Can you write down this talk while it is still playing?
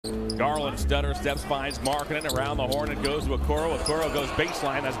Garland stutter, steps, finds Markkanen around the horn and goes to Okoro. Okoro goes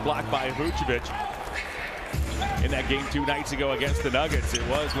baseline. That's blocked by Vucevic. In that game 2 nights ago against the Nuggets, it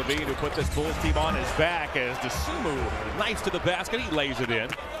was Levine who put this Bulls team on his back as Dosunmu nice to the basket. He lays it in.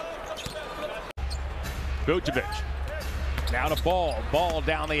 Vucevic. Now to Ball. Ball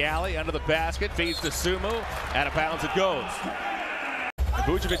down the alley, under the basket, feeds Dosunmu. Out of bounds it goes.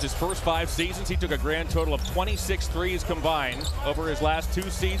 In Vucevic's first 5 seasons, he took a grand total of 26 threes combined. Over his last 2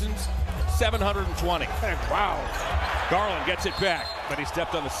 seasons, 720. Wow. Garland gets it back, but he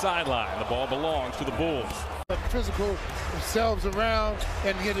stepped on the sideline. The ball belongs to the Bulls. Physical themselves around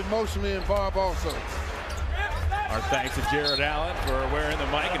and get emotionally involved also. Our thanks to Jared Allen for wearing the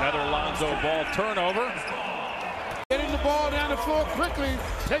mic. Another Lonzo Ball turnover. Getting the ball down the floor quickly,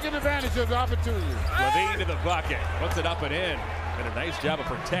 taking advantage of the opportunity. Levine to the bucket, puts it up and in. Did a nice job of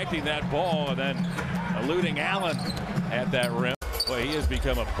protecting that ball and then eluding Allen at that rim. Boy, he has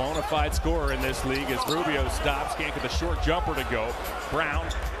become a bona fide scorer in this league as Rubio stops, can't get the short jumper to go. Brown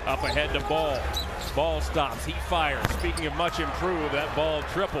up ahead to Ball. Ball stops, he fires. Speaking of much improved, that ball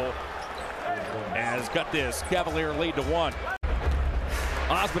triple has got this Cavalier lead to 1.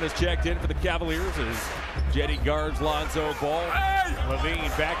 Osman has checked in for the Cavaliers as Jetty guards Lonzo Ball. Levine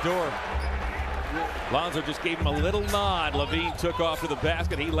backdoor. Lonzo just gave him a little nod. Levine took off to the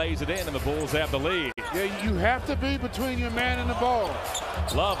basket. He lays it in, and the Bulls have the lead. Yeah, you have to be between your man and the ball.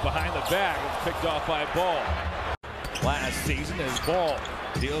 Love behind the back. It's picked off by Ball. Last season as Ball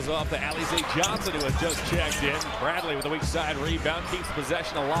deals off to Alize Johnson, who has just checked in. Bradley with a weak side rebound. Keeps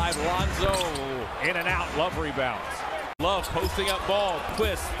possession alive. Lonzo in and out. Love rebounds. Love posting up Ball.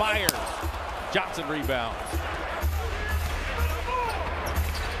 Twists. Fires. Johnson rebounds.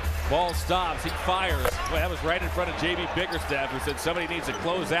 Ball stops, he fires. Boy, that was right in front of J.B. Bickerstaff, who said somebody needs to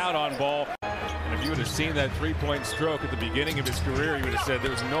close out on Ball. And if you would have seen that three-point stroke at the beginning of his career, you would have said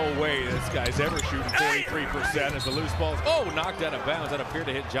there's no way this guy's ever shooting 43% as the loose ball. Oh, knocked out of bounds. That appeared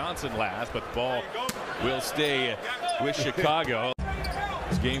to hit Johnson last, but the ball will stay with Chicago.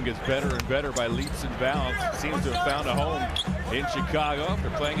 This game gets better and better by leaps and bounds. Seems to have found a home in Chicago after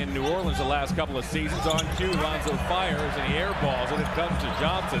playing in New Orleans the last couple of seasons. On cue, Lonzo fires and he airballs, and it comes to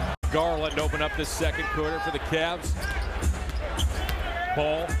Johnson. Garland open up this second quarter for the Cavs.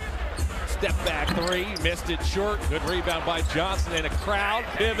 Ball, step back 3, missed it short. Good rebound by Johnson in a crowd.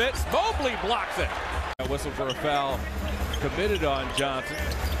 Pivots, Mobley blocks it. A whistle for a foul committed on Johnson.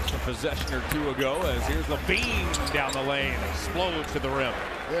 A possession or 2 ago as here's Levine down the lane, explodes to the rim.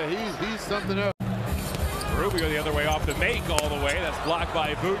 Yeah, he's something else. Rubio the other way off the make all the way. That's blocked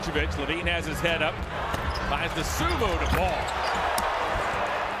by Vucevic. Levine has his head up. Finds Dosunmu to Ball.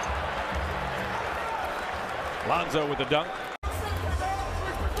 Lonzo with the dunk.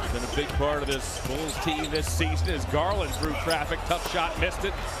 Been a big part of this Bulls team this season as Garland through traffic. Tough shot, missed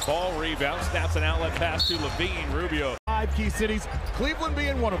it. Ball rebound, snaps an outlet pass to Levine. Rubio. 5 key cities, Cleveland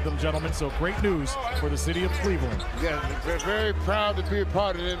being one of them, gentlemen. So great news for the city of Cleveland. Yeah, they're very proud to be a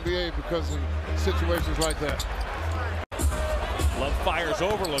part of the NBA because of situations like that. Love fires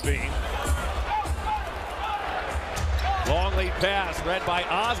over Levine. Long lead pass read by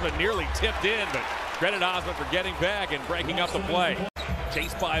Osman, nearly tipped in, but credit Osman for getting back and breaking up the play.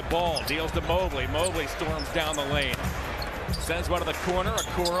 Chased by Ball, deals to Mobley. Mobley storms down the lane. Sends one to the corner,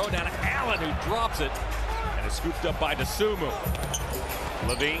 Okoro down to Allen, who drops it. And is scooped up by Dosunmu.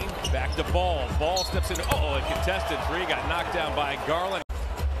 Levine back to Ball. Ball steps in. Oh, a contested 3 got knocked down by Garland.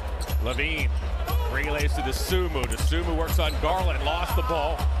 Levine relays to Dosunmu. Dosunmu works on Garland, lost the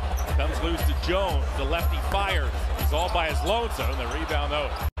ball. Comes loose to Jones. The lefty fires. He's all by his lonesome. The rebound though.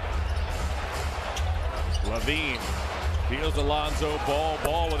 Levine deals to Lonzo Ball.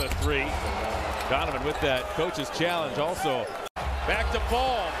 Ball with a 3. Donovan with that coach's challenge also. Back to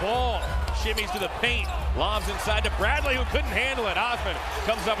Ball. Ball shimmies to the paint. Lobs inside to Bradley, who couldn't handle it. Osman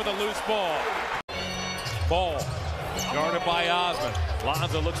comes up with a loose ball. Ball guarded by Osman.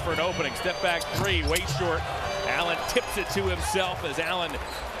 Lonzo looks for an opening. Step back 3, way short. Allen tips it to himself as Allen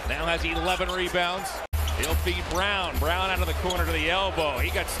now has 11 rebounds. He'll feed Brown. Brown out of the corner to the elbow. He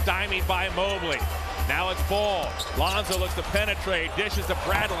got stymied by Mobley. Now it's Ball. Lonzo looks to penetrate. Dishes to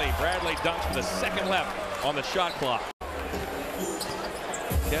Bradley. Bradley dunks from the second left on the shot clock.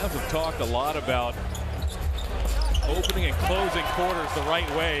 Cavs have talked a lot about opening and closing quarters the right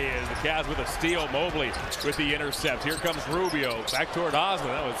way as the Cavs with a steal. Mobley with the intercept. Here comes Rubio. Back toward Osman.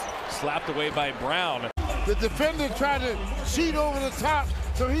 That was slapped away by Brown. The defender tried to cheat over the top,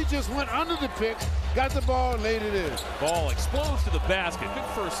 so he just went under the pick, got the ball, and laid it in. Ball explodes to the basket. Good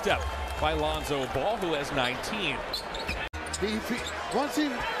first step by Lonzo Ball, who has 19. Once he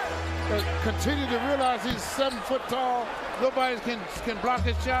continued to realize he's 7 foot tall, nobody can block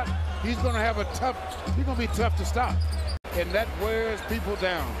his shot, he's going to have a tough, he's going to be tough to stop. And that wears people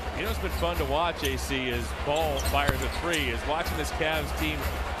down. You know what's been fun to watch, AC, is Ball fires a three, is watching this Cavs team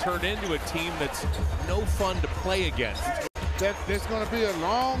turn into a team that's no fun to play against. It's going to be a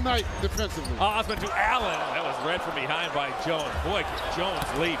long night defensively. Osman to Allen. That was read from behind by Jones. Boy, Jones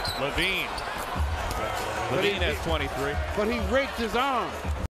leaped. Levine has 23. But he raked his arm.